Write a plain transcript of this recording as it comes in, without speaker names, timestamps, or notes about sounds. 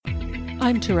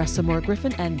I'm Teresa Moore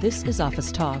Griffin, and this is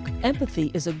Office Talk.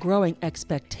 Empathy is a growing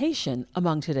expectation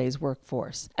among today's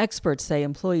workforce. Experts say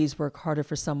employees work harder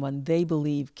for someone they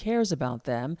believe cares about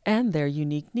them and their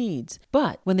unique needs.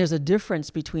 But when there's a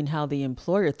difference between how the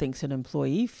employer thinks an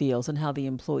employee feels and how the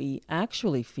employee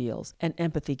actually feels, an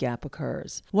empathy gap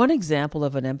occurs. One example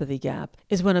of an empathy gap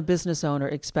is when a business owner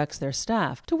expects their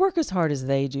staff to work as hard as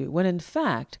they do, when in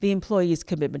fact the employee's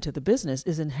commitment to the business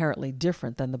is inherently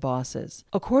different than the boss's.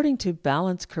 According to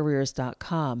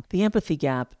balancecareers.com, the empathy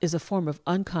gap is a form of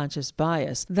unconscious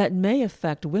bias that may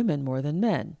affect women more than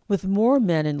men. With more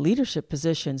men in leadership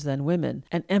positions than women,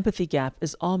 an empathy gap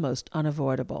is almost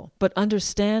unavoidable. But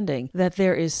understanding that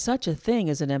there is such a thing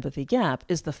as an empathy gap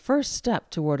is the first step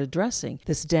toward addressing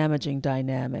this damaging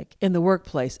dynamic in the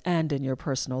workplace and in your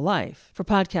personal life. For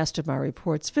podcast of my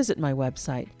reports, visit my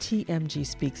website,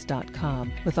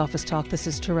 tmgspeaks.com. With Office Talk, this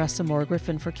is Teresa Moore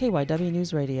Griffin for KYW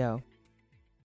News Radio.